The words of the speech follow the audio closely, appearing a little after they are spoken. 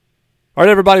All right,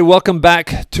 everybody, welcome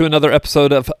back to another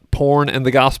episode of Porn and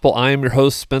the Gospel. I am your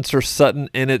host, Spencer Sutton,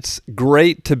 and it's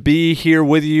great to be here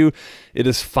with you. It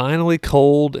is finally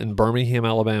cold in Birmingham,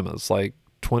 Alabama. It's like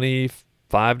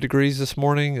 25 degrees this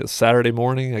morning. It's Saturday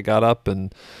morning. I got up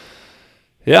and,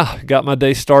 got my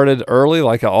day started early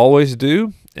like I always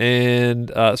do. And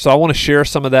so I want to share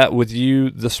some of that with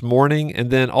you this morning.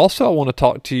 And then also I want to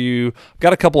talk to you. I've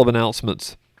got a couple of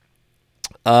announcements.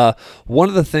 One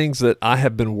of the things that I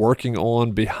have been working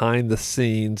on behind the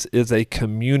scenes is a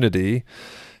community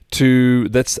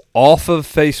that's off of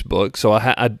Facebook. So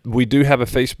we do have a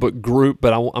Facebook group,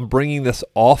 but I'm bringing this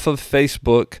off of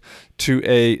Facebook to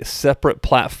a separate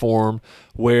platform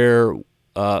where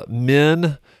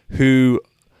men who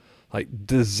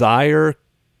desire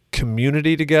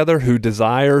community together, who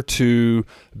desire to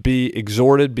be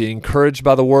exhorted, be encouraged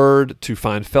by the word, to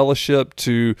find fellowship,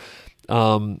 to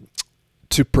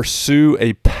pursue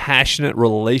a passionate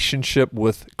relationship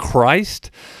with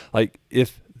Christ.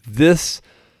 If this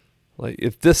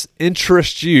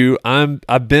interests you,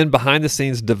 I've been behind the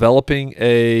scenes developing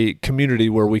a community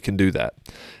where we can do that.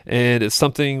 And it's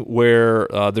something where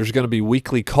there's going to be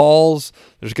weekly calls.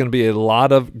 There's going to be a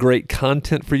lot of great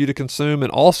content for you to consume.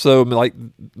 And also, my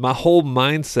whole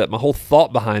mindset, my whole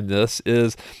thought behind this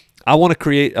is I want to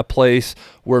create a place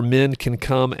where men can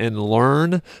come and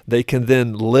learn, they can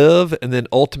then live, and then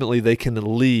ultimately they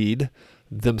can lead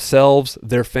themselves,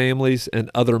 their families,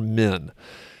 and other men.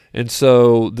 And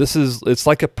so it's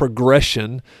like a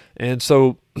progression. And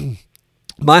so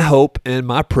my hope and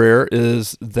my prayer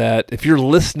is that if you're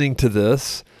listening to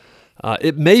this,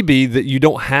 it may be that you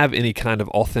don't have any kind of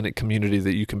authentic community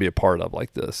that you can be a part of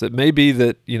like this. It may be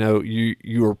that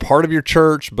you are part of your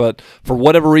church, but for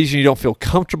whatever reason you don't feel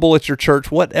comfortable at your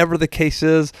church. Whatever the case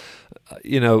is,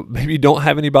 maybe you don't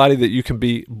have anybody that you can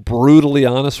be brutally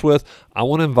honest with. I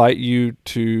want to invite you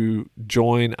to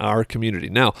join our community.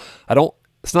 Now,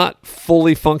 it's not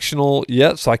fully functional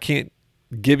yet, so I can't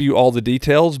give you all the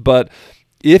details. But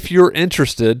if you're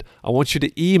interested, I want you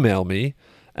to email me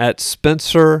at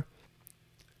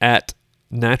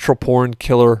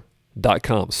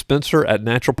Spencer@naturalpornkiller.com.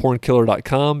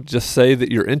 Spencer@naturalpornkiller.com. Just say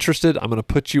that you're interested. I'm going to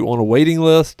put you on a waiting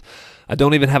list. I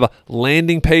don't even have a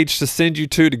landing page to send you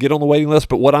to get on the waiting list,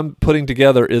 but what I'm putting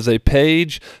together is a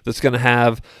page that's going to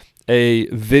have a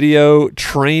video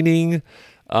training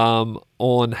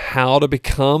on how to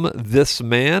become this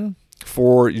man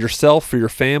for yourself, for your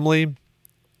family,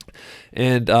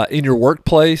 and in your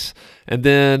workplace. And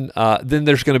then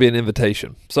there's going to be an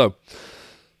invitation. So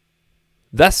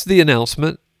that's the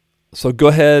announcement. So go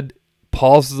ahead,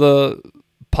 pause the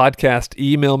podcast,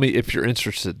 email me if you're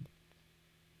interested.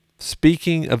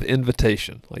 Speaking of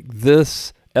invitation, like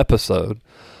this episode,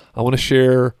 I want to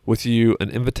share with you an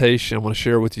invitation. I want to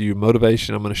share with you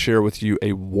motivation. I'm going to share with you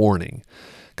a warning.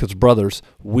 Because brothers,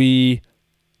 we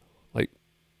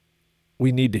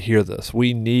need to hear this.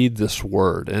 We need this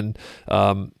word. And,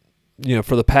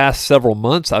 for the past several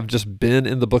months, I've just been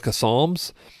in the book of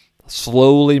Psalms,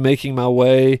 slowly making my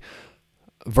way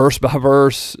verse by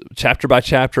verse, chapter by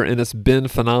chapter, and it's been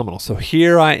phenomenal. So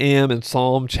here I am in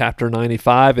Psalm chapter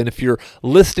 95, and if you're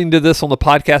listening to this on the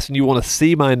podcast and you want to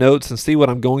see my notes and see what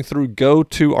I'm going through, go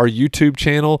to our YouTube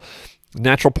channel,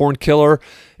 Natural Porn Killer,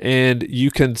 and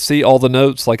you can see all the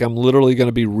notes. Like, I'm literally going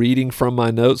to be reading from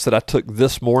my notes that I took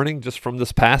this morning just from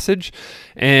this passage.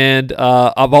 And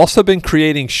I've also been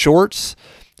creating shorts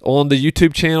on the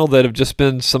YouTube channel that have just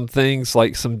been some things,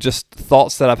 like some just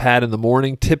thoughts that I've had in the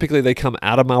morning. Typically they come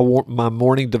out of my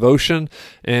morning devotion,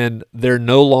 and they're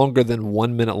no longer than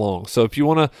 1 minute long. So if you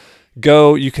want to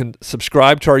go, you can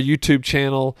subscribe to our YouTube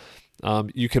channel.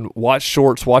 You can watch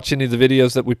shorts, watch any of the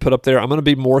videos that we put up there. I'm going to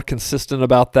be more consistent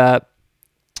about that,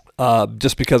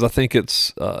 just because I think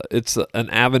it's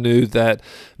an avenue that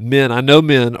I know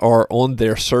men are on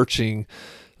there searching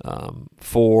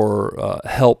for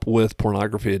help with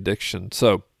pornography addiction.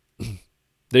 So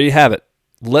there you have it.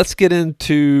 Let's get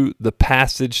into the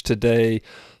passage today,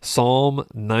 Psalm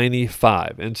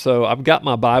 95. And so I've got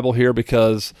my Bible here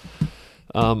because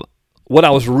what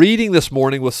I was reading this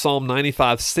morning was Psalm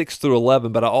 95, 6 through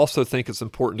 11, but I also think it's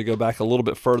important to go back a little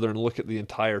bit further and look at the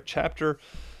entire chapter.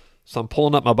 So I'm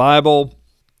pulling up my Bible,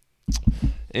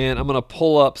 and I'm going to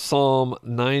pull up Psalm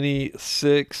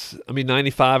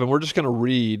 95, and we're just going to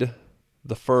read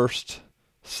the first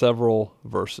several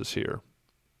verses here.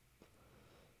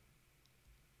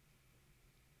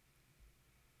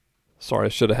 Sorry, I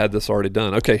should have had this already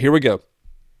done. Okay, here we go.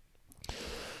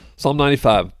 Psalm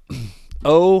 95.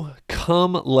 Oh,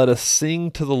 come, let us sing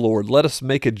to the Lord. Let us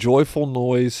make a joyful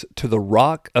noise to the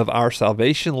rock of our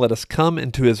salvation. Let us come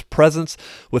into his presence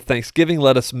with thanksgiving.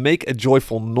 Let us make a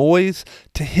joyful noise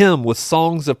to him with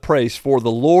songs of praise. For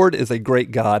the Lord is a great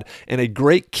God and a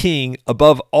great King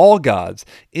above all gods.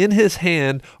 In his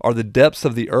hand are the depths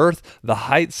of the earth, the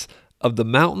heights of the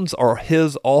mountains are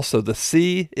his also. The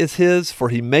sea is his, for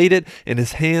he made it, and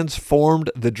his hands formed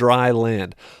the dry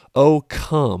land. Oh,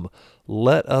 come,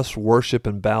 let us worship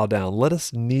and bow down. Let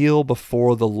us kneel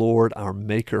before the Lord our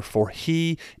Maker, for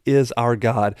he is our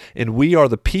God, and we are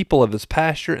the people of his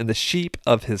pasture and the sheep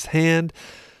of his hand.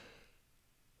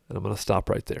 And I'm going to stop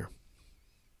right there.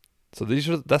 So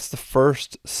that's the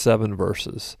first 7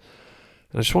 verses.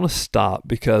 And I just want to stop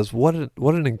because what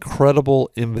an incredible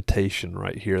invitation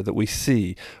right here that we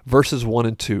see. Verses 1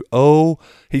 and 2. Oh,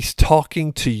 he's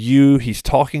talking to you. He's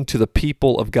talking to the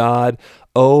people of God.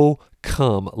 Oh,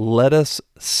 come, let us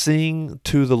sing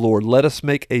to the Lord. Let us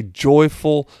make a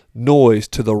joyful noise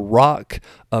to the rock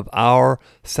of our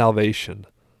salvation.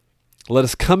 Let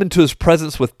us come into his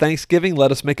presence with thanksgiving.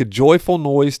 Let us make a joyful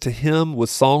noise to him with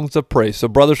songs of praise. So,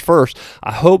 brothers, first,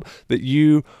 I hope that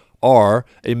you are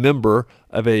a member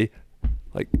of a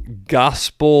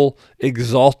gospel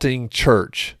exalting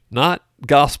church, not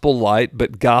gospel light,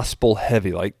 but gospel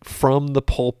heavy. Like from the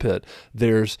pulpit,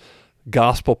 there's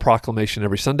gospel proclamation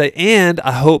every Sunday, and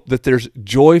I hope that there's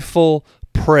joyful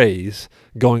praise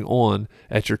going on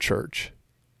at your church.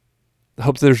 I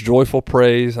hope there's joyful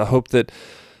praise. I hope that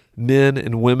men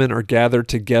and women are gathered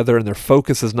together and their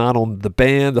focus is not on the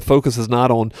band. The focus is not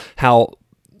on how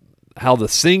the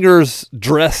singers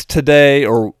dress today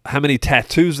or how many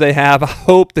tattoos they have. I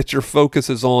hope that your focus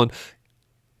is on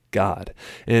God.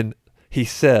 And he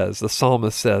says, the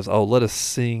psalmist says, oh, let us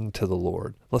sing to the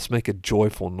Lord. Let's make a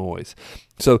joyful noise.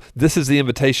 So this is the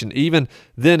invitation. Even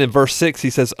then in verse 6, he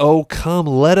says, oh, come,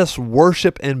 let us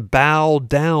worship and bow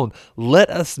down. Let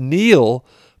us kneel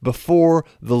before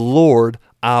the Lord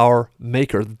our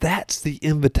Maker. That's the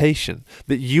invitation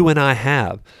that you and I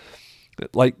have.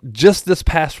 Like just this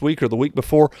past week or the week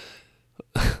before,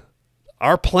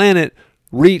 our planet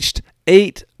reached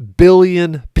 8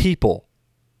 billion people.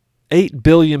 8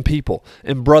 billion people.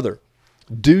 And brother,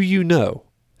 do you know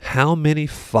how many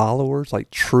followers, like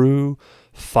true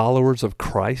followers of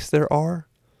Christ there are?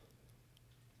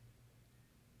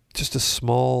 Just a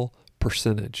small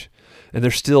percentage. And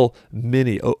there's still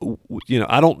many.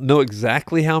 I don't know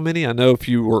exactly how many. I know if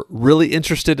you were really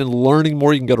interested in learning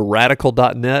more, you can go to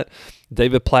radical.net.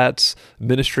 David Platt's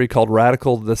ministry called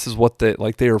Radical. This is what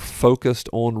they are focused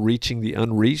on reaching the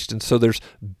unreached. And so there's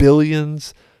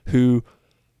billions who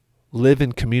live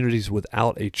in communities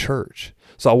without a church.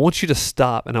 So I want you to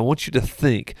stop and I want you to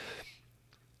think,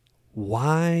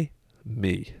 why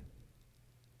me?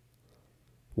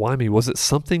 Why me? Was it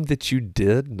something that you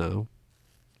did? No.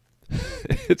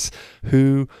 It's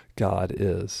who God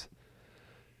is.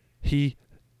 He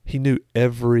knew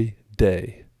every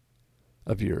day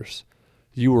of yours.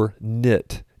 You were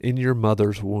knit in your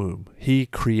mother's womb. He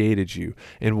created you.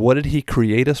 And what did he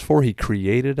create us for? He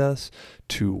created us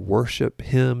to worship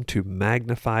him, to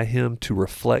magnify him, to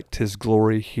reflect his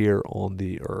glory here on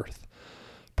the earth.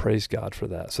 Praise God for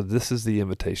that. So this is the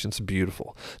invitation. It's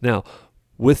beautiful. Now,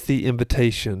 with the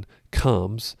invitation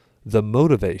comes the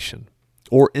motivation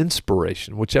or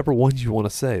inspiration, whichever one you want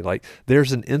to say. Like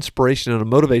there's an inspiration and a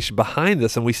motivation behind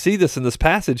this. And we see this in this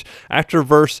passage after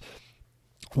verse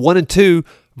 1 and 2,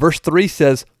 verse 3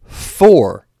 says,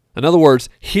 for. In other words,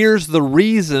 here's the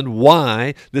reason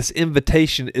why this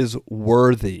invitation is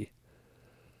worthy.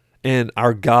 And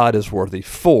our God is worthy.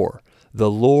 For the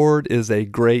Lord is a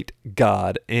great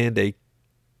God and a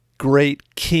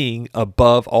great King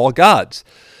above all gods.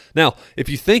 Now, if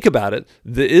you think about it,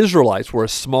 the Israelites were a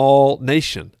small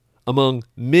nation among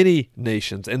many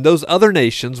nations. And those other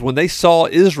nations, when they saw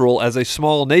Israel as a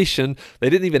small nation, they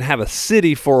didn't even have a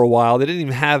city for a while. They didn't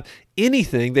even have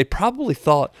anything. They probably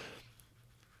thought,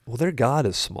 well, their God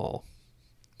is small.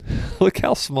 Look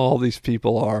how small these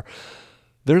people are.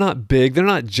 They're not big. They're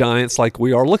not giants like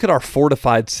we are. Look at our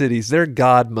fortified cities. Their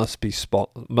God must be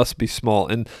small.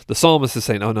 And the psalmist is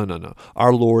saying, oh, no.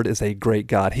 Our Lord is a great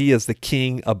God. He is the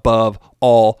King above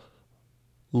all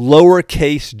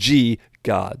lowercase g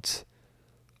gods.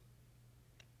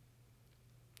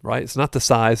 Right? It's not the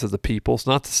size of the people. It's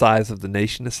not the size of the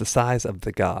nation. It's the size of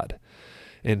the God.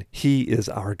 And he is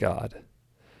our God.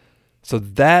 So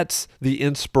that's the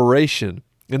inspiration.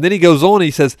 And then he goes on,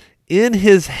 he says, in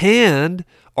his hand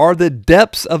are the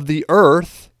depths of the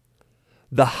earth.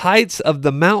 The heights of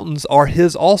the mountains are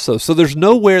his also. So there's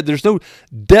no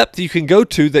depth you can go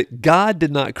to that God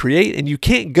did not create. And you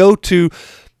can't go to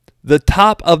the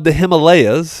top of the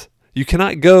Himalayas. You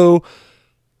cannot go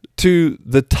to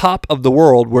the top of the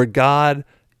world where God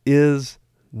is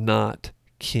not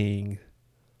king.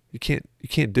 You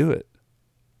can't do it.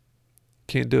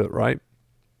 Can't do it, right?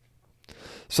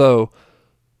 So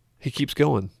he keeps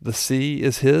going. The sea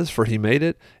is his, for he made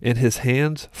it, and his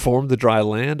hands formed the dry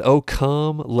land. Oh,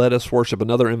 come, let us worship.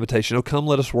 Another invitation. Oh, come,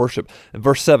 let us worship. And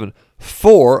verse 7,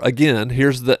 for, again,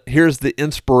 here's the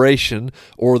inspiration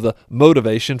or the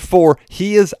motivation, for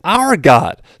he is our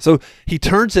God. So he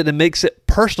turns it and makes it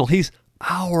personal. He's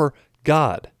our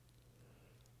God.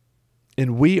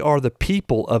 And we are the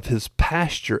people of his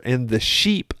pasture and the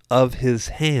sheep of his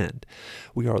hand.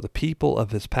 We are the people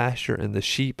of his pasture and the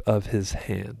sheep of his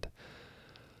hand.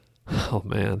 Oh,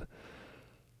 man.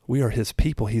 We are his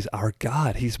people. He's our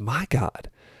God. He's my God.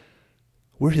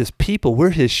 We're his people. We're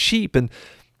his sheep. And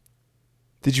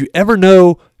did you ever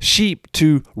know sheep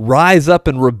to rise up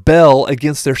and rebel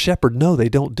against their shepherd? No, they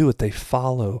don't do it. They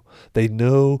follow. They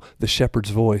know the shepherd's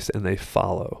voice and they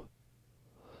follow.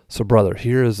 So, brother,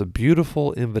 here is a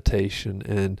beautiful invitation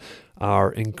and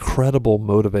our incredible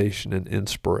motivation and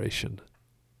inspiration.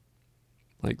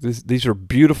 Like these are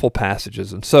beautiful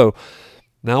passages. And so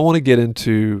now I want to get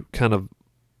into kind of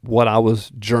what I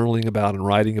was journaling about and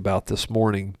writing about this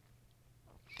morning.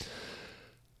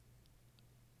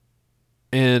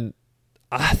 And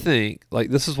I think, like,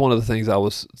 this is one of the things I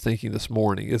was thinking this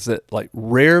morning, is that, like,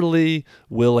 rarely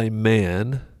will a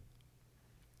man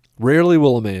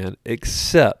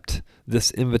accept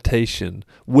this invitation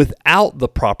without the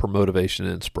proper motivation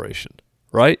and inspiration,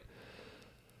 right?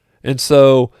 And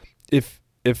so if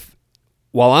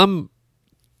while I'm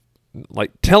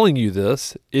like telling you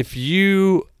this, if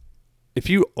you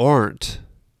aren't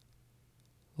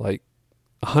like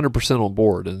 100% on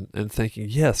board and thinking,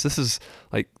 yes, this is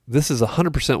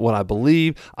 100% what I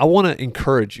believe, I want to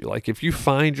encourage you. Like, if you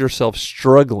find yourself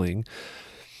struggling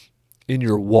in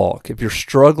your walk, if you're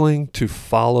struggling to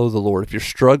follow the Lord, if you're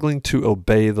struggling to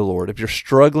obey the Lord, if you're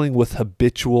struggling with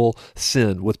habitual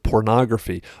sin, with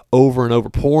pornography over and over,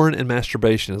 porn and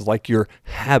masturbation is like your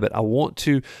habit, I want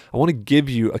to give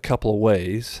you a couple of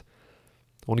ways.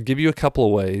 I want to give you a couple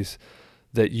of ways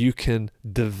that you can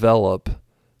develop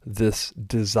this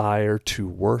desire to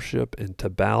worship and to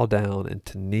bow down and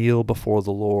to kneel before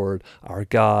the Lord, our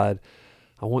God.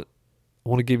 I want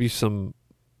to give you some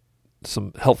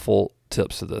helpful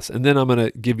tips to this. And then I'm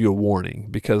going to give you a warning,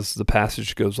 because the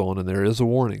passage goes on and there is a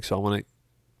warning. So I want to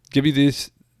give you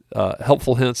these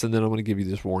helpful hints, and then I'm going to give you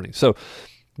this warning. So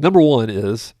number one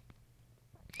is,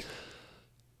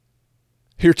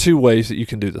 here are two ways that you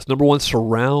can do this. Number one,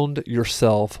 surround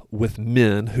yourself with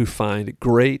men who find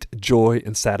great joy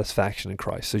and satisfaction in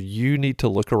Christ. So you need to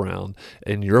look around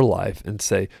in your life and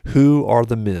say, who are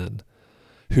the men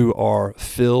who are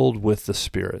filled with the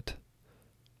Spirit,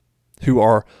 who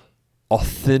are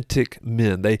authentic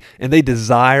men. They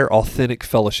desire authentic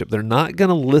fellowship. They're not going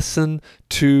to listen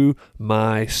to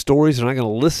my stories. They're not going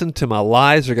to listen to my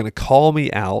lies. They're going to call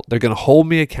me out. They're going to hold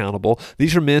me accountable.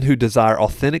 These are men who desire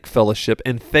authentic fellowship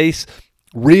and face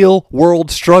real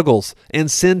world struggles and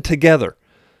sin together.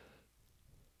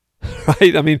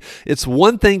 Right? I mean, it's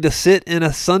one thing to sit in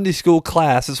a Sunday school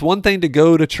class. It's one thing to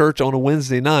go to church on a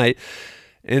Wednesday night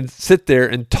and sit there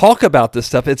and talk about this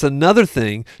stuff. It's another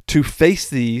thing to face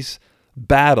these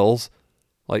battles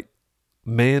like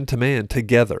man to man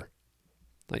together.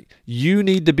 Like, you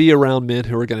need to be around men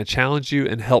who are going to challenge you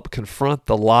and help confront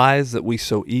the lies that we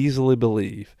so easily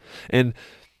believe. And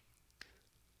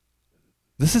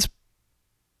I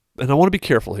want to be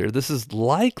careful here. This is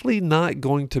likely not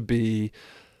going to be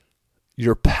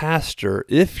your pastor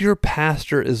if your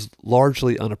pastor is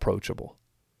largely unapproachable.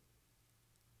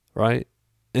 Right?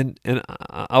 And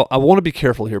I want to be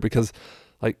careful here, because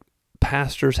like,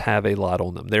 pastors have a lot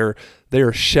on them. They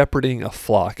are shepherding a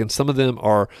flock, and some of them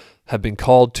have been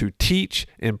called to teach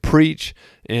and preach,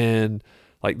 and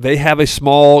like, they have a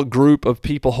small group of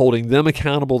people holding them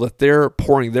accountable that they're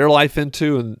pouring their life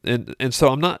into, and so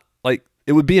I'm not like,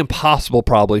 it would be impossible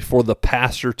probably for the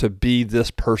pastor to be this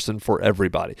person for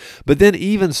everybody. But then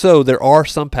even so, there are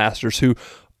some pastors who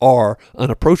are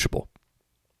unapproachable.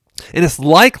 And it's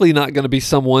likely not going to be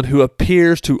someone who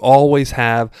appears to always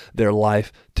have their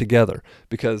life together,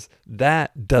 because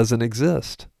that doesn't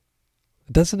exist.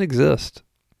 It doesn't exist.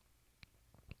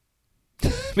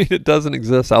 I mean, it doesn't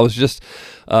exist. I was just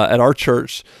at our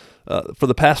church for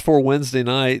the past 4 Wednesday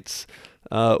nights.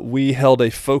 We held a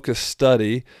focus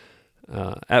study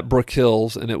at Brook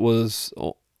Hills, and it was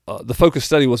the focus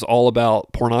study was all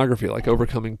about pornography, like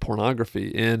overcoming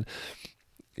pornography. And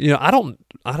I don't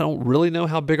really know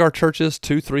how big our church is,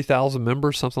 2,000-3,000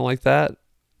 members, something like that.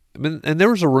 I mean, and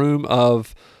there was a room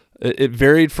of, it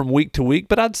varied from week to week,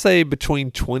 but I'd say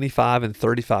between 25 and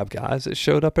 35 guys that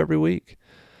showed up every week.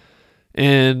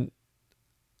 And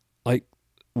like,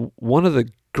 one of the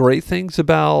great things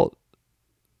about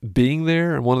being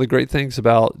there, and one of the great things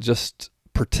about just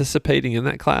participating in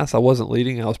that class, I wasn't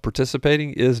leading, I was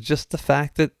participating, is just the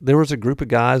fact that there was a group of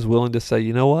guys willing to say,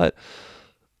 you know what,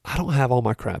 I don't have all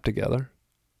my crap together.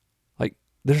 Like,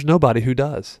 there's nobody who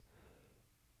does.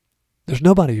 There's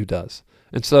nobody who does.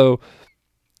 And so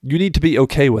you need to be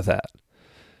okay with that.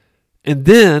 And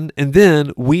then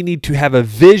we need to have a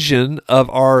vision of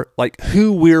our, like,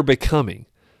 who we're becoming.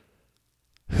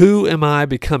 Who am I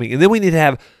becoming? And then we need to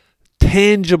have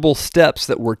tangible steps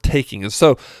that we're taking. And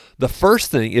so the first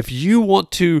thing, if you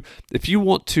want to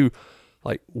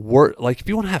like work, like if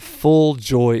you want to have full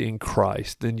joy in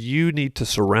Christ, then you need to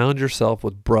surround yourself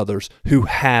with brothers who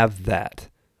have that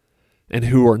and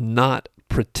who are not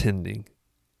pretending.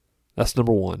 That's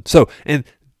number one. So, and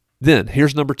then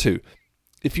here's number two.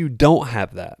 If you don't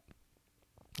have that,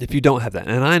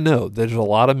 and I know there's a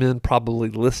lot of men probably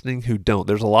listening who don't.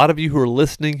 There's a lot of you who are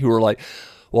listening who are like,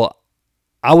 well,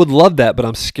 I would love that, but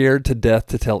I'm scared to death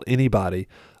to tell anybody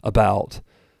about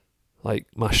like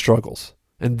my struggles.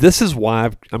 And this is why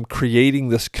I'm creating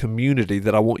this community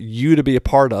that I want you to be a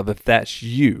part of if that's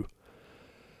you.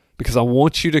 Because I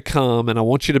want you to come and I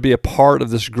want you to be a part of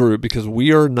this group, because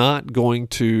we are not going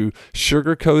to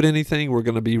sugarcoat anything. We're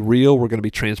going to be real. We're going to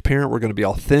be transparent. We're going to be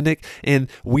authentic. And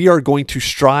we are going to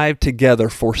strive together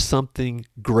for something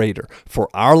greater, for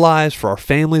our lives, for our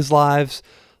families' lives.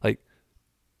 Like,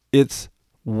 it's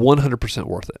 100%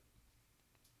 worth it.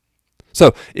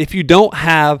 So if you don't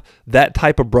have that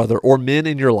type of brother or men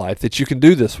in your life that you can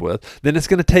do this with, then it's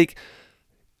going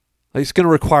to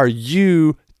require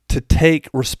you to take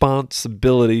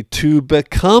responsibility to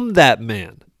become that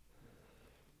man.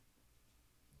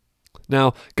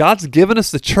 Now, God's given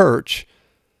us the church.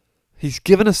 He's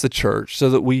given us the church so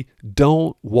that we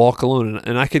don't walk alone.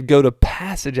 And I could go to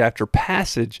passage after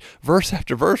passage, verse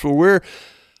after verse, where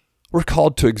we're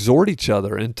called to exhort each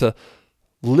other and to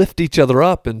lift each other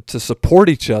up and to support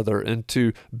each other and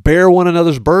to bear one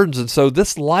another's burdens. And so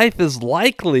this life is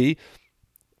likely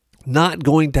not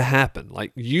going to happen.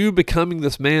 Like, you becoming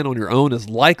this man on your own is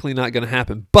likely not going to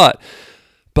happen. But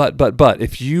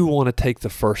if you want to take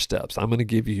the first steps, I'm going to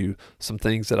give you some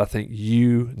things that I think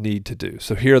you need to do.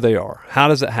 So here they are. How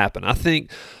does it happen? I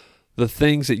think the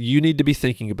things that you need to be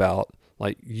thinking about,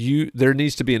 there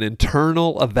needs to be an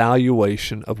internal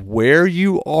evaluation of where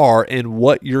you are and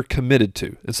what you're committed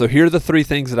to. And so here are the three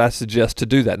things that I suggest to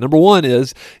do that. Number one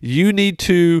is you need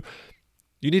to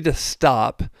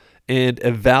stop and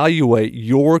evaluate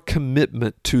your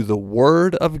commitment to the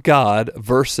Word of God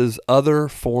versus other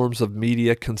forms of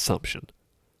media consumption.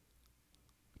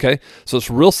 Okay? So it's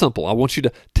real simple. I want you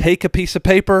to take a piece of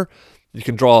paper. You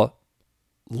can draw a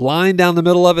line down the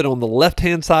middle of it. On the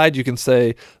left-hand side, you can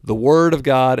say the Word of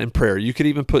God and prayer. You could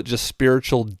even put just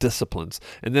spiritual disciplines.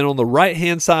 And then on the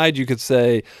right-hand side, you could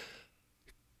say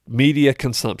media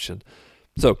consumption.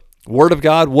 So, Word of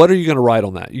God, what are you going to write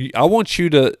on that? I want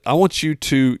you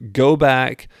to go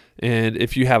back, and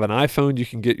if you have an iPhone, you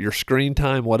can get your screen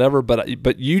time, whatever,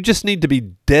 but you just need to be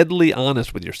deadly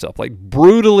honest with yourself, like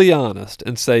brutally honest,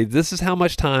 and say, this is how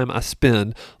much time I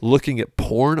spend looking at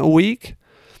porn a week.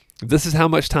 This is how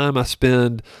much time I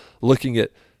spend looking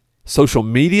at social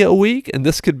media a week, and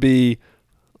this could be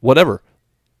whatever.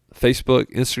 Facebook,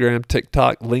 Instagram,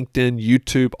 TikTok, LinkedIn,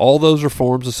 YouTube, all those are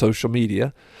forms of social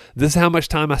media. This is how much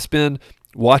time I spend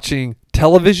watching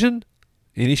television,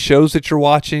 any shows that you're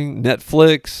watching,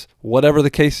 Netflix, whatever the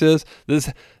case is.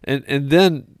 And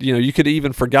then, you could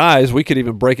even, for guys, we could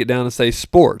even break it down and say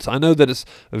sports. I know that it's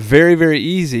very, very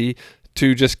easy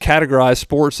to just categorize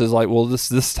sports as like, well,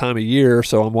 this time of year,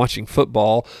 so I'm watching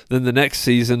football. Then the next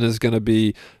season is going to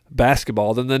be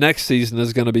basketball. Then the next season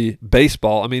is going to be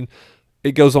baseball. I mean,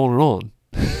 it goes on and on.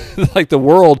 Like, the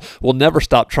world will never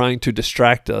stop trying to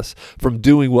distract us from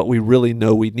doing what we really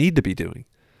know we need to be doing.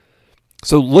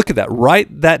 So look at that.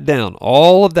 Write that down.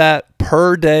 All of that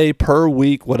per day, per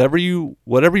week, whatever you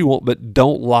want, but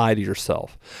don't lie to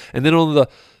yourself. And then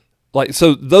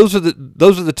so those are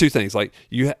the two things. Like,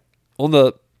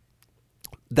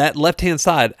 that left-hand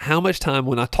side, how much time,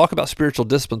 when I talk about spiritual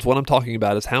disciplines, what I'm talking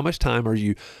about is how much time are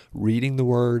you reading the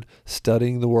Word,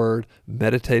 studying the Word,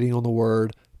 meditating on the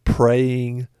Word,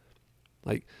 praying.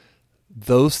 Like,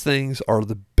 those things are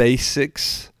the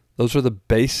basics. Those are the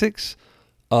basics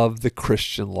of the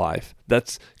Christian life.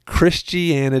 That's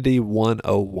Christianity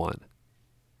 101.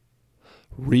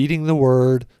 Reading the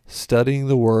Word, studying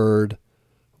the Word,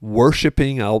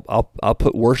 worshiping. I'll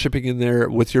put worshiping in there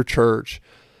with your church.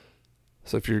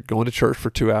 So if you're going to church for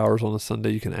 2 hours on a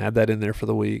Sunday, you can add that in there for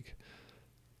the week.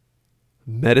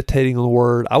 Meditating on the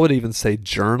Word. I would even say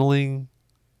journaling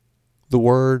the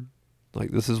Word.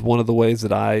 Like, this is one of the ways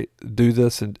that I do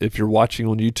this. And if you're watching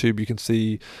on YouTube, you can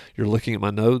see you're looking at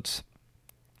my notes.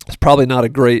 It's probably not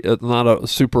a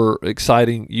super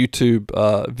exciting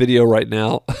YouTube video right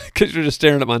now because you're just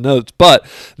staring at my notes. But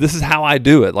this is how I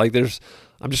do it. Like,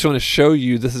 I'm just going to show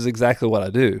you this is exactly what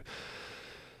I do.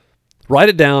 Write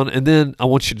it down, and then I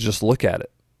want you to just look at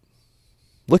it.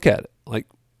 Look at it. Like,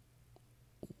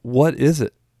 what is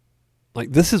it?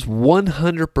 Like, this is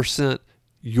 100%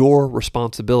 your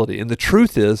responsibility. And the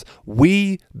truth is,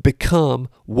 we become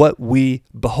what we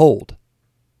behold.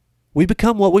 We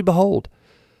become what we behold.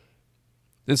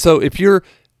 And so if you're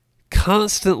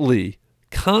constantly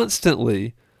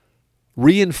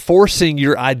reinforcing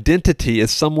your identity as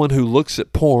someone who looks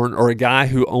at porn, or a guy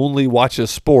who only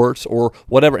watches sports or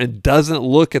whatever and doesn't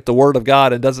look at the Word of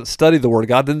God and doesn't study the Word of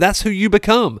God, then that's who you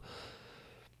become.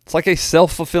 It's like a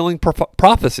self-fulfilling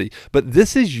prophecy, but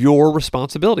this is your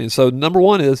responsibility. And so number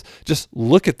one is just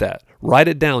look at that, write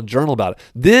it down, journal about it.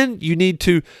 Then you need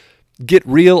to get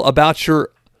real about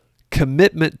your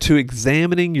commitment to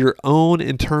examining your own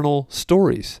internal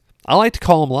stories. I like to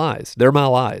call them lies. They're my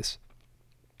lies.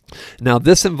 Now,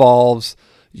 this involves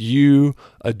you,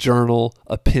 a journal,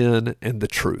 a pen, and the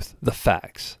truth, the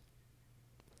facts.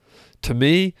 To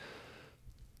me,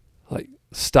 like,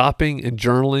 stopping and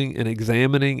journaling and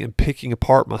examining and picking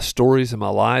apart my stories and my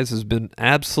lies has been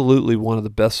absolutely one of the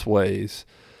best ways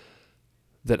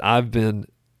that I've been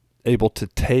able to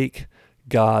take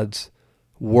God's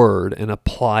Word and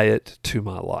apply it to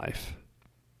my life.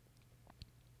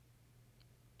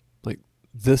 Like,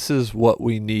 this is what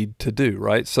we need to do,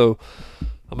 right? So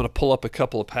I'm going to pull up a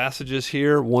couple of passages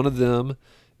here. One of them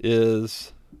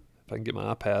is, if I can get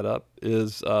my iPad up,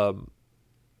 is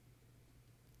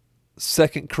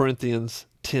 2 Corinthians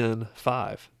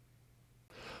 10:5.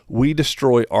 We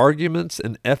destroy arguments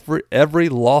and every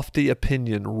lofty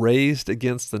opinion raised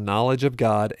against the knowledge of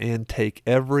God, and take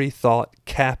every thought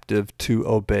captive to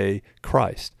obey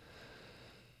Christ.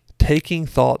 Taking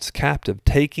thoughts captive,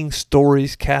 taking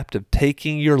stories captive,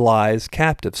 taking your lies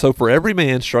captive. So for every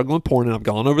man struggling with porn, and I've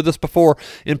gone over this before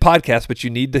in podcasts, but you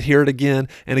need to hear it again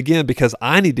and again, because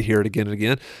I need to hear it again and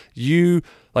again. You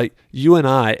and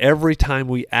I, every time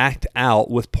we act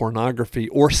out with pornography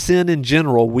or sin in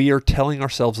general, we are telling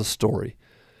ourselves a story.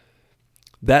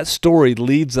 That story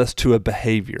leads us to a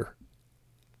behavior.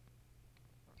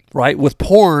 Right? With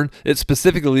porn, it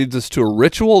specifically leads us to a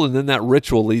ritual, and then that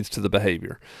ritual leads to the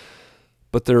behavior.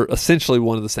 But they're essentially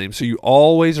one and the same. So you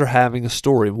always are having a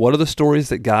story. And what are the stories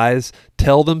that guys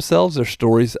tell themselves? They're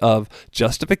stories of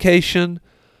justification.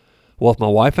 Well, if my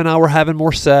wife and I were having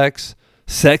more sex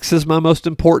is my most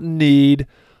important need.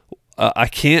 I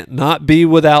can't not be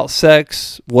without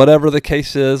sex, whatever the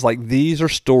case is. Like, these are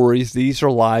stories, these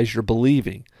are lies you're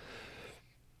believing.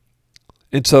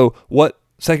 And so what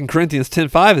 2 Corinthians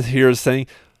 10:5 is here is saying,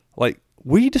 like,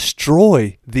 we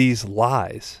destroy these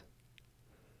lies.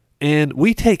 And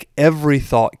we take every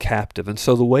thought captive. And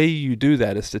so the way you do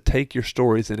that is to take your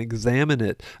stories and examine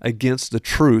it against the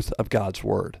truth of God's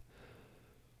Word.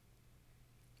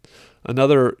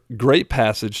 Another great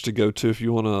passage to go to if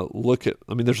you want to look at,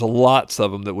 there's lots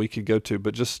of them that we could go to,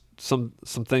 but just some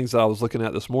things that I was looking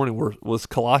at this morning was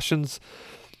Colossians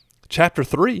chapter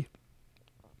 3.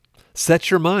 Set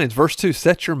your minds, verse 2,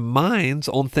 set your minds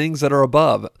on things that are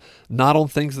above, not on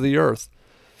things of the earth.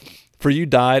 For you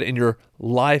died, and your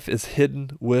life is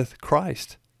hidden with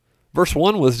Christ. Verse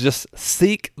 1 was just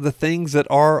seek the things that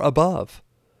are above.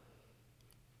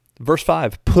 Verse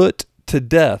 5, put to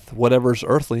death whatever is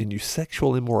earthly in you: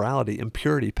 sexual immorality,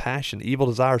 impurity, passion, evil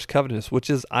desires, covetousness, which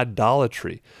is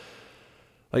idolatry.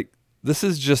 Like, this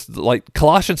is just like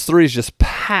Colossians 3 is just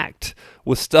packed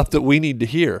with stuff that we need to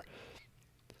hear.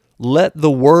 Let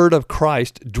the word of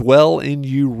Christ dwell in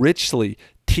you richly,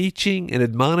 teaching and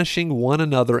admonishing one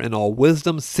another in all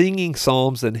wisdom, singing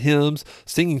psalms and hymns.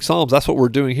 Singing psalms, that's what we're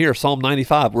doing here. Psalm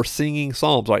 95, we're singing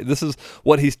psalms, right? This is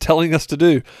what he's telling us to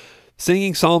do.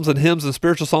 Singing psalms and hymns and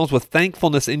spiritual songs with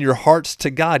thankfulness in your hearts to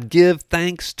God. Give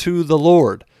thanks to the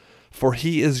Lord, for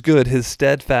he is good. His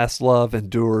steadfast love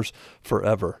endures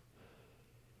forever.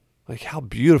 Like, how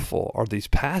beautiful are these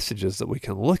passages that we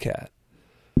can look at?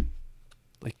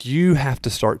 Like, you have to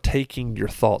start taking your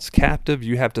thoughts captive.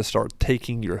 You have to start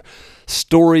taking your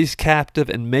stories captive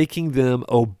and making them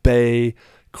obey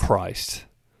Christ.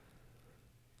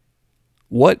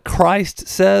 What Christ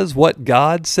says, what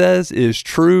God says is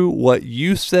true. What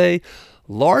you say,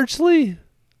 largely,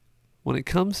 when it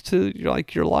comes to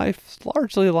your life, it's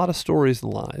largely a lot of stories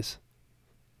and lies.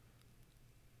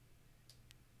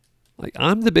 Like,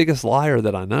 I'm the biggest liar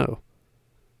that I know.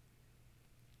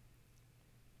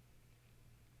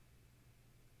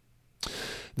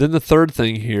 Then the third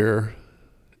thing here,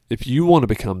 if you want to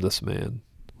become this man,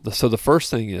 so the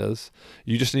first thing is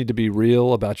you just need to be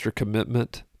real about your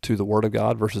commitment to the Word of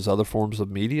God versus other forms of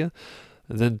media.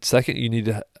 And then second, you need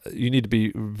to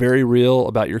be very real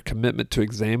about your commitment to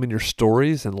examine your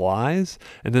stories and lies.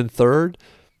 And then third,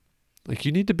 like,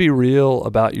 you need to be real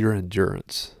about your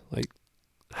endurance. Like,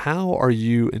 how are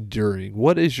you enduring?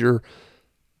 What is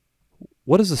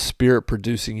the Spirit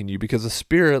producing in you? Because the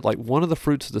Spirit, like, one of the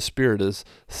fruits of the Spirit is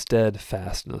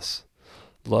steadfastness,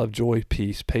 love, joy,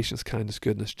 peace, patience, kindness,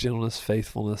 goodness, gentleness,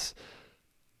 faithfulness,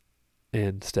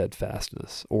 and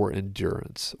steadfastness, or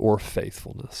endurance, or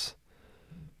faithfulness.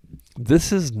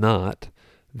 This is not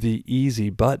the easy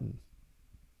button.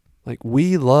 Like,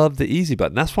 we love the easy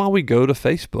button. That's why we go to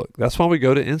Facebook. That's why we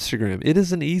go to Instagram. It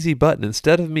is an easy button.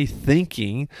 Instead of me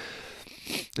thinking,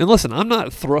 and listen, I'm on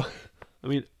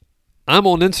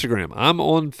Instagram, I'm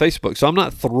on Facebook, so I'm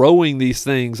not throwing these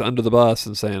things under the bus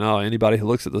and saying, oh, anybody who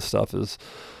looks at this stuff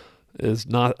is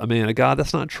not a man of God.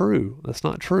 That's not true. That's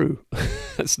not true.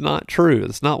 That's not true.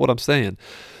 That's not what I'm saying.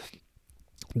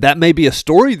 That may be a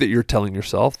story that you're telling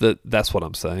yourself that's what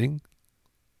I'm saying,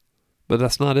 but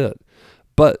that's not it.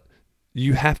 But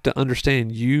you have to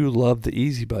understand you love the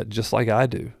easy button just like I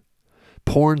do.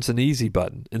 Porn's an easy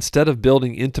button. Instead of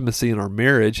building intimacy in our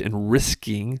marriage and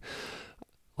risking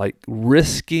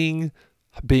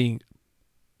being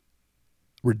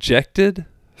rejected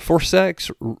for sex,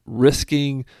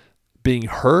 risking being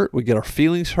hurt, we get our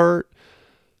feelings hurt,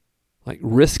 like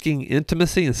risking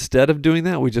intimacy, instead of doing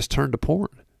that, we just turn to porn.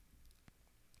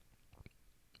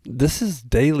 This is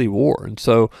daily war. And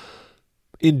so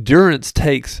endurance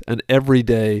takes an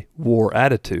everyday war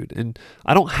attitude. And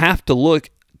I don't have to look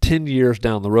 10 years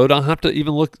down the road. I don't have to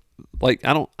even look like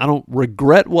I don't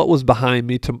regret what was behind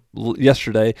me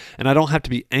yesterday, and I don't have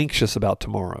to be anxious about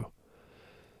tomorrow.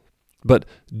 But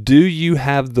do you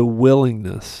have the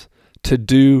willingness to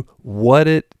do what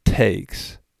it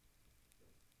takes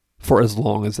for as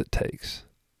long as it takes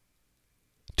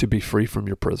to be free from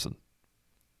your prison?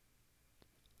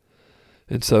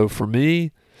 And so for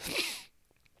me,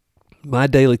 my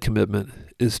daily commitment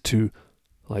is to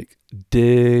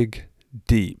dig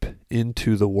deep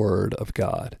into the Word of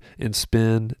God and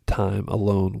spend time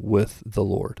alone with the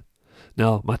Lord.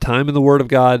 Now, my time in the Word of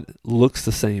God looks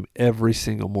the same every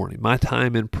single morning. My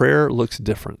time in prayer looks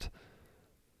different.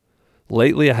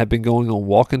 Lately, I have been going on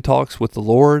walk and talks with the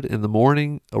Lord in the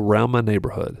morning around my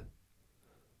neighborhood.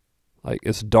 Like,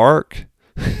 it's dark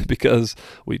because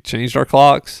we changed our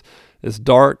clocks. It's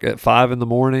dark at 5 in the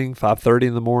morning, 5:30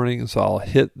 in the morning, and so I'll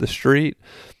hit the street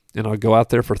and I'll go out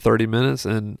there for 30 minutes,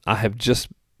 and I have just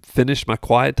finished my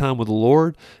quiet time with the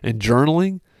Lord and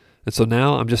journaling, and so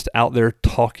now I'm just out there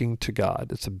talking to God.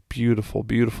 It's a beautiful,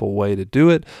 beautiful way to do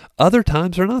it. Other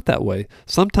times are not that way.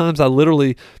 Sometimes I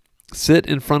literally sit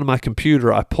in front of my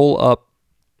computer, I pull up,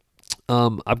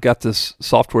 I've got this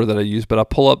software that I use, but I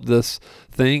pull up this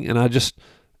thing and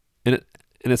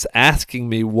and it's asking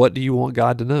me, what do you want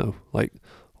God to know? Like,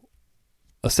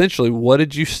 essentially, what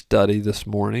did you study this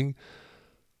morning?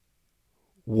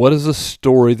 What is the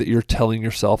story that you're telling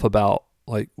yourself about,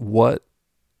 like, what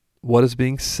is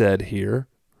being said here?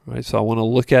 Right? So I want to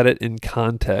look at it in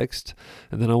context,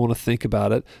 and then I want to think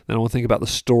about it. Then I want to think about the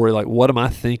story, like, what am I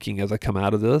thinking as I come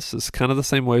out of this? It's kind of the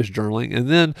same way as journaling. And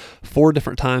then 4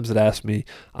 different times it asked me,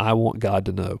 I want God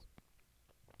to know.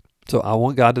 So I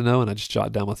want God to know, and I just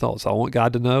jot down my thoughts. I want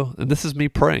God to know, and this is me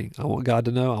praying. I want God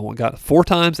to know. I want God 4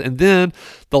 times, and then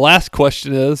the last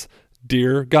question is,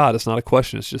 Dear God. It's not a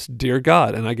question. It's just, Dear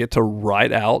God, and I get to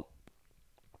write out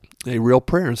a real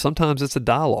prayer, and sometimes it's a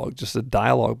dialogue, just a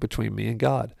dialogue between me and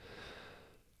God.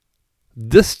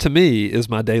 This, to me, is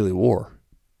my daily war.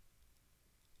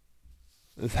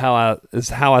 Is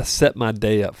how I set my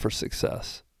day up for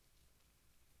success.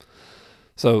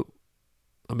 So,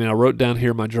 I wrote down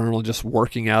here in my journal, just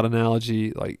working out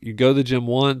analogy. Like, you go to the gym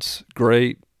once,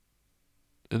 great,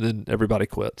 and then everybody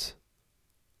quits.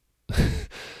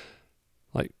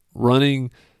 Like,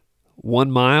 running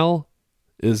 1 mile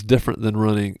is different than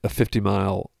running a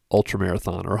 50-mile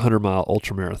ultramarathon or a 100-mile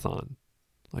ultramarathon.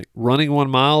 Like, running 1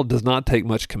 mile does not take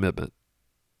much commitment.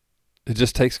 It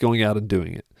just takes going out and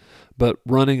doing it. But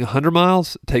running 100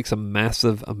 miles takes a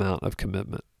massive amount of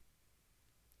commitment.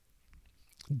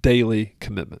 Daily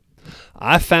commitment.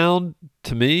 I found,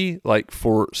 to me, like,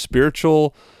 for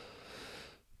spiritual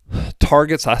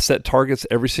targets, I set targets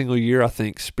every single year. I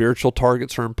think spiritual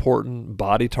targets are important,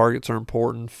 body targets are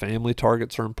important, family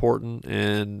targets are important,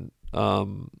 and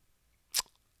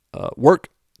work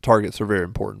targets are very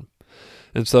important.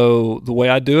 And so the way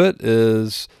I do it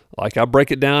is, like, I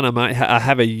break it down. I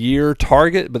have a year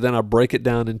target, but then I break it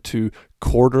down into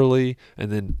quarterly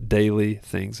and then daily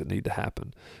things that need to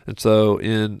happen. And so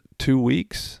in 2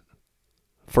 weeks,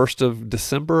 1st of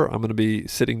December, I'm going to be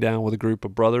sitting down with a group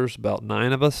of brothers, about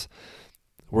 9 of us.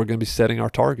 We're going to be setting our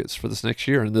targets for this next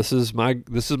year, and this is my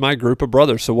group of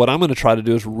brothers. So what I'm going to try to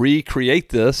do is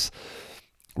recreate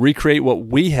what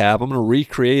we have. I'm going to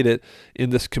recreate it in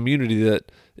this community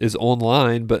that is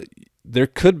online, but there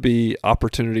could be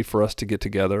opportunity for us to get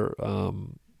together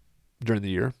during the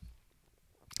year.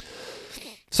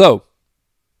 So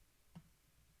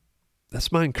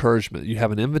that's my encouragement. You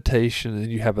have an invitation,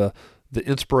 and you have the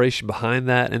inspiration behind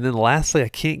that. And then lastly, I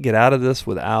can't get out of this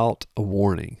without a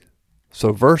warning.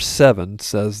 So verse 7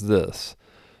 says this.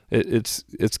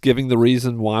 It's giving the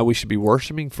reason why we should be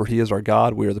worshiping, for he is our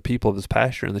God. We are the people of his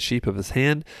pasture and the sheep of his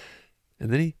hand.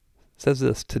 And then he says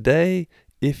this, today,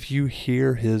 if you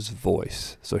hear his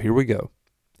voice. So here we go.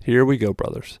 Here we go,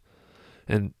 brothers.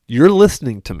 And you're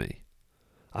listening to me.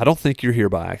 I don't think you're here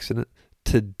by accident.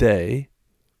 Today,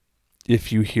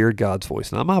 if you hear God's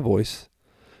voice, not my voice,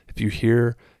 if you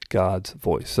hear God's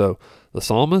voice. So the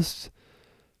psalmist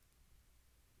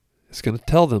is going to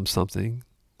tell them something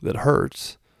that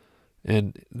hurts.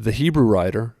 And the Hebrew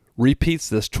writer repeats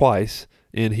this twice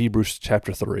in Hebrews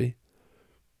chapter 3.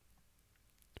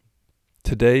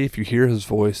 Today, if you hear his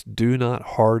voice, do not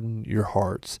harden your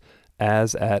hearts,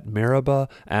 as at Meribah,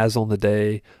 as on the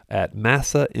day at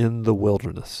Massah in the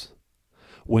wilderness,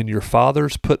 when your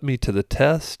fathers put me to the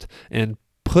test and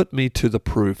put me to the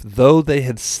proof, though they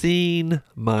had seen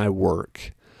my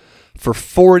work. For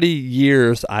 40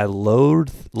 years I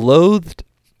loathed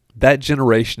that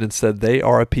generation and said, they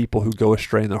are a people who go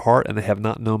astray in their heart, and they have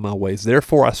not known my ways.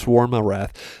 Therefore I swore in my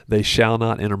wrath, they shall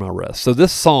not enter my rest. So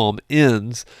this psalm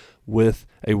ends with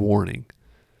a warning.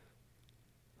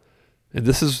 And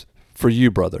this is for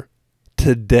you, brother.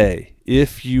 Today,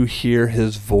 if you hear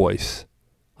his voice,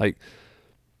 like,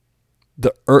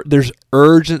 there's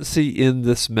urgency in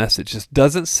this message. It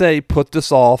doesn't say put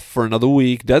this off for another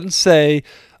week. Doesn't say,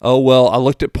 oh, well, I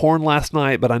looked at porn last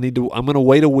night, but I'm going to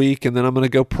wait a week and then I'm going to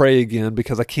go pray again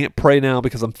because I can't pray now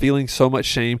because I'm feeling so much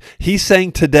shame. He's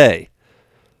saying today,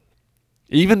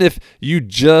 even if you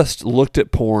just looked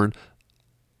at porn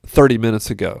 30 minutes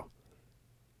ago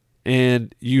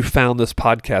and you found this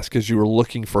podcast because you were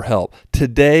looking for help,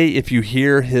 today, if you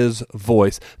hear his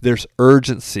voice, there's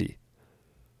urgency.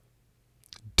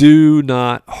 Do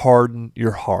not harden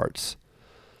your hearts.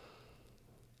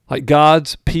 Like,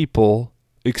 God's people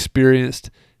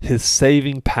experienced his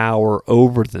saving power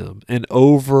over them and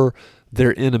over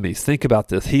their enemies. Think about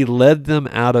this. He led them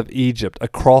out of Egypt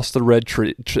across the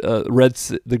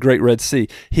the Great Red Sea.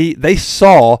 They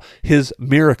saw his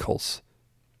miracles.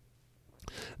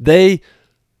 They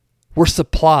were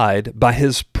supplied by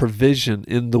his provision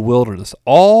in the wilderness.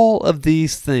 All of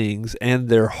these things, and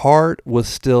their heart was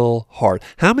still hard.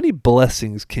 How many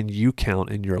blessings can you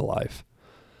count in your life?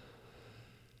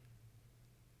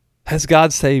 Has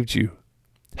God saved you?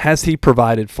 Has he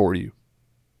provided for you?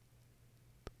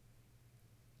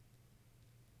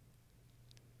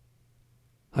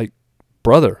 Like,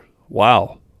 brother,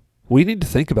 wow. We need to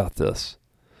think about this.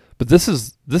 But this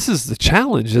is the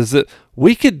challenge, is that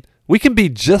we can be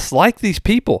just like these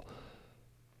people.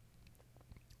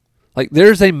 Like,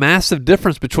 there's a massive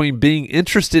difference between being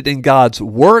interested in God's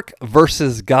work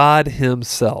versus God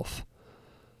himself.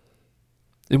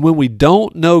 And when we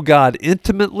don't know God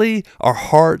intimately, our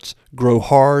hearts grow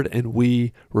hard and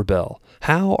we rebel.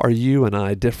 How are you and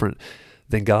I different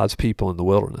than God's people in the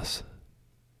wilderness?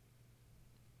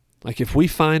 Like, if we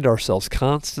find ourselves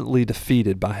constantly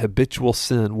defeated by habitual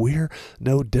sin, we're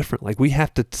no different. Like, we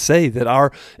have to say that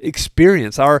our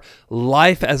experience, our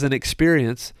life as an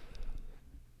experience,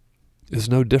 is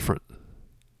no different.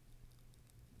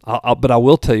 But I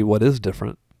will tell you what is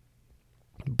different,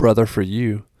 brother, for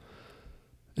you,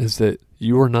 is that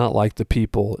you are not like the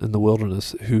people in the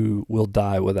wilderness who will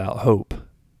die without hope.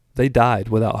 They died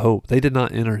without hope. They did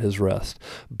not enter his rest.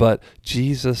 But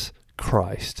Jesus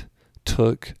Christ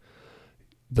took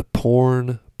the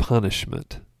porn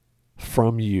punishment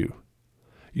from you.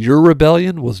 Your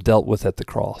rebellion was dealt with at the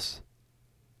cross.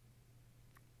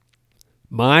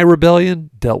 My rebellion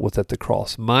dealt with at the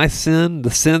cross. My sin,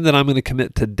 the sin that I'm going to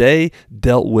commit today,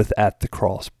 dealt with at the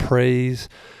cross. Praise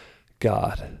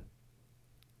God.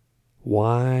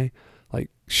 Why? Like,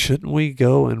 shouldn't we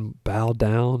go and bow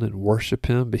down and worship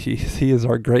him? But he is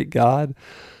our great God.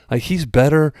 Like, he's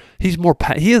better. He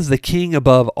is the king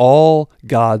above all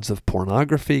gods of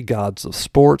pornography, gods of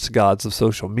sports, gods of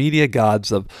social media,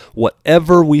 gods of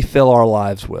whatever we fill our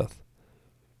lives with.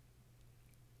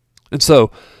 And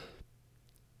so,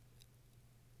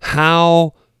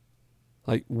 how,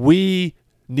 we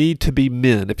need to be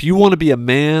men. If you want to be a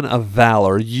man of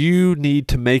valor, you need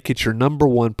to make it your number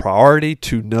one priority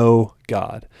to know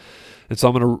God. And so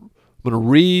I'm going to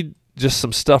read just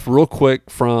some stuff real quick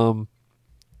from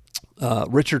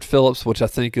Richard Phillips, which I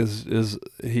think is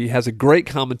he has a great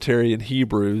commentary in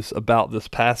Hebrews about this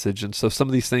passage, and so some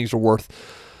of these things are worth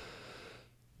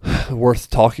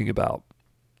talking about.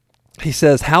 He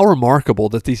says, "How remarkable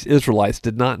that these Israelites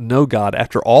did not know God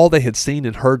after all they had seen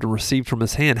and heard and received from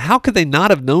his hand. How could they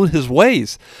not have known his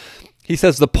ways?" He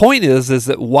says, "The point is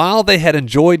that while they had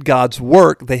enjoyed God's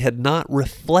work, they had not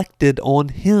reflected on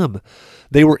him.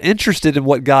 They were interested in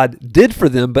what God did for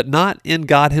them, but not in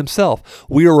God himself.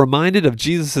 We are reminded of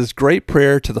Jesus' great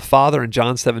prayer to the Father in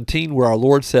John 17, where our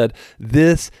Lord said,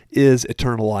 'This is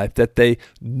eternal life, that they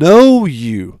know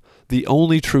you, the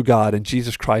only true God, and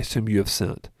Jesus Christ whom you have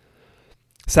sent.'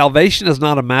 Salvation is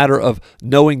not a matter of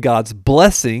knowing God's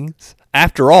blessings.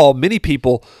 After all, many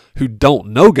people who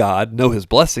don't know God know his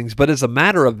blessings, but it's a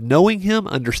matter of knowing him,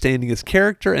 understanding his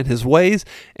character and his ways,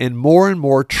 and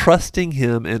more trusting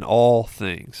him in all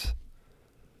things."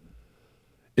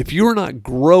 If you are not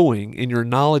growing in your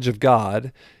knowledge of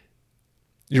God,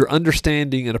 your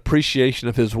understanding and appreciation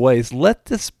of his ways, let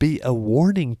this be a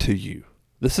warning to you.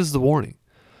 This is the warning.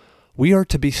 We are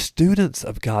to be students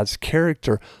of God's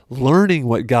character, learning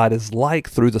what God is like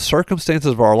through the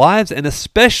circumstances of our lives, and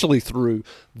especially through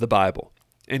the Bible,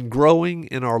 and growing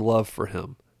in our love for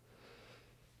him.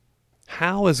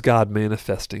 How is God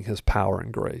manifesting his power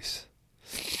and grace?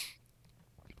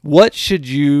 What should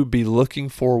you be looking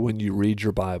for when you read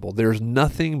your Bible? There's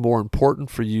nothing more important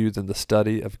for you than the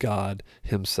study of God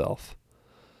himself.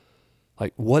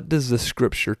 What does this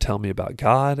scripture tell me about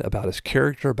God, about his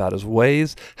character, about his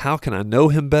ways? How can I know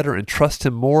him better and trust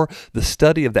him more? The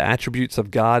study of the attributes of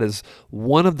God is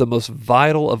one of the most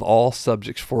vital of all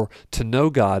subjects, for to know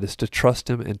God is to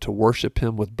trust him and to worship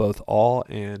him with both awe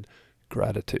and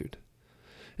gratitude.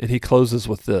 And he closes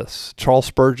with this. Charles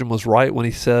Spurgeon was right when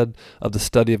he said of the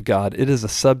study of God, "It is a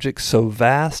subject so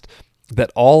vast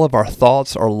that all of our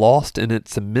thoughts are lost in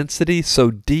its immensity,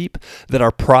 so deep that our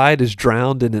pride is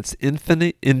drowned in its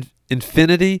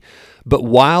infinity. But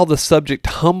while the subject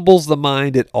humbles the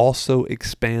mind, it also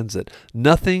expands it.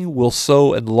 Nothing will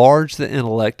so enlarge the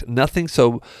intellect, nothing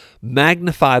so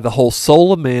magnify the whole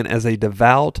soul of man as a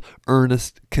devout,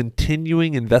 earnest,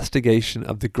 continuing investigation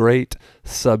of the great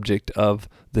subject of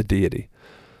the deity."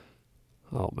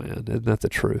 Oh man, isn't that the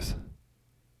truth?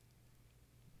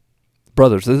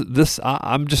 Brothers,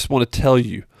 I just want to tell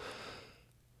you,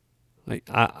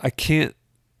 I can't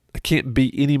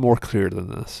be any more clear than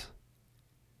this.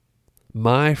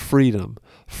 My freedom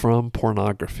from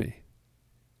pornography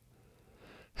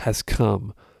has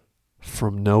come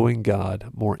from knowing God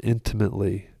more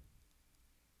intimately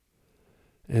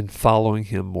and following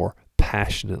him more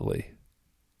passionately.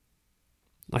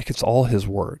 It's all his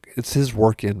work. It's his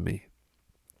work in me.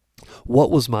 What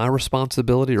was my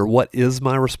responsibility, or what is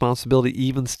my responsibility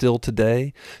even still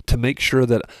today, to make sure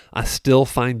that I still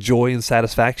find joy and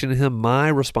satisfaction in him? My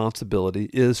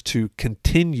responsibility is to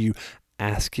continue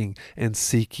asking and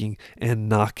seeking and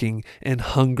knocking and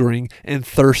hungering and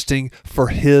thirsting for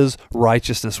his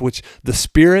righteousness, which the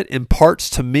Spirit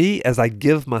imparts to me as I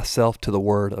give myself to the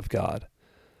Word of God.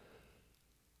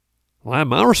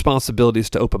 My responsibility is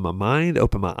to open my mind,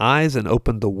 open my eyes, and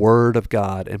open the Word of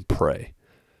God and pray.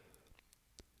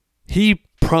 He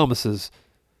promises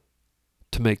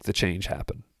to make the change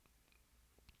happen.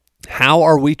 How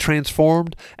are we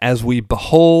transformed? As we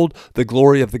behold the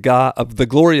glory of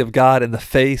God in the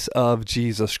face of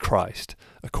Jesus Christ,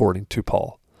 according to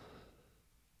Paul.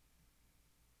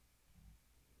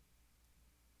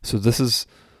 So this is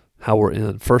how we're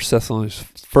in 1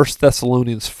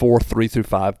 Thessalonians 4, 3 through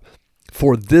 5.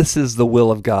 "For this is the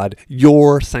will of God,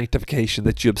 your sanctification,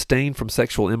 that you abstain from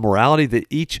sexual immorality, that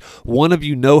each one of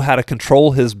you know how to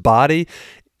control his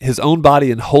own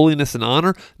body in holiness and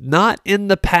honor, not in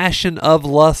the passion of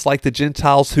lust like the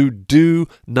Gentiles who do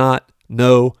not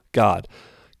know God."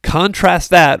 Contrast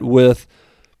that with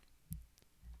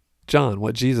John,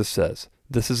 what Jesus says.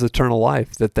 "This is eternal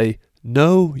life, that they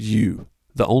know you,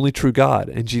 the only true God,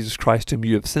 and Jesus Christ whom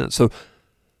you have sent." So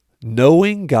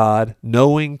knowing God,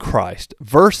 knowing Christ,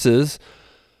 versus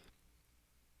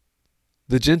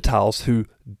the Gentiles who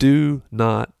do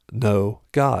not know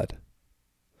God.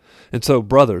 And so,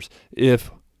 brothers,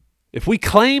 if we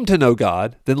claim to know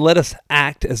God, then let us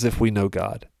act as if we know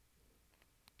God.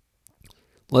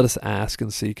 Let us ask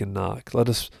and seek and knock. Let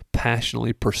us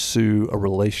passionately pursue a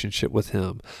relationship with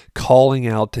him, calling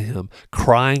out to him,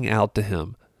 crying out to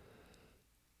him.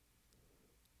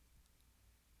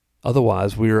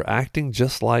 Otherwise, we are acting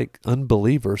just like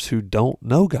unbelievers who don't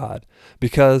know God,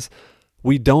 because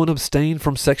we don't abstain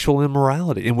from sexual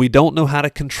immorality and we don't know how to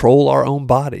control our own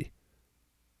body.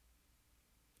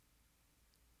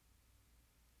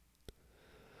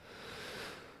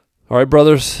 All right,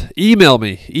 brothers, email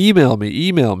me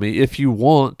if you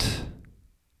want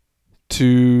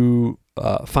to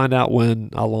find out when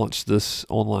I launch this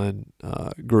online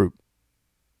group.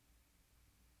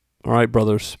 All right,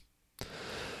 brothers.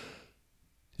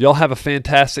 Y'all have a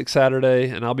fantastic Saturday,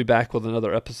 and I'll be back with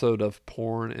another episode of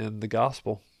Porn and the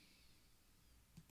Gospel.